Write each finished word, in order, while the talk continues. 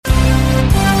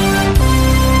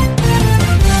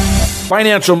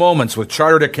Financial Moments with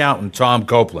Chartered Accountant Tom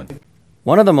Copeland.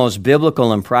 One of the most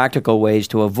biblical and practical ways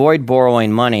to avoid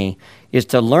borrowing money is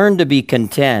to learn to be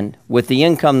content with the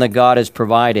income that God has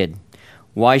provided.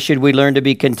 Why should we learn to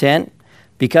be content?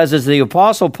 Because as the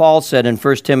Apostle Paul said in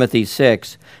 1 Timothy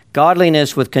 6,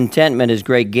 godliness with contentment is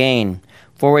great gain.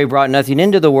 For we brought nothing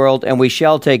into the world, and we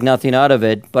shall take nothing out of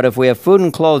it. But if we have food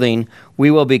and clothing, we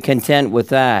will be content with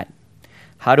that.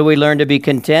 How do we learn to be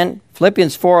content?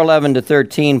 Philippians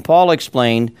 4:11-13, Paul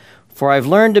explained, "For I've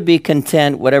learned to be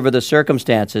content whatever the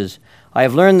circumstances. I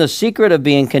have learned the secret of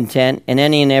being content in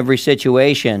any and every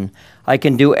situation. I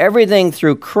can do everything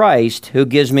through Christ who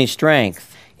gives me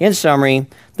strength." In summary,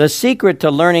 the secret to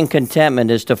learning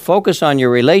contentment is to focus on your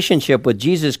relationship with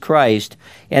Jesus Christ,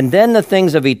 and then the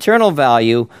things of eternal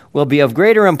value will be of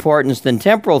greater importance than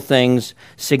temporal things,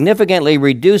 significantly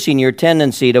reducing your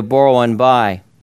tendency to borrow and buy.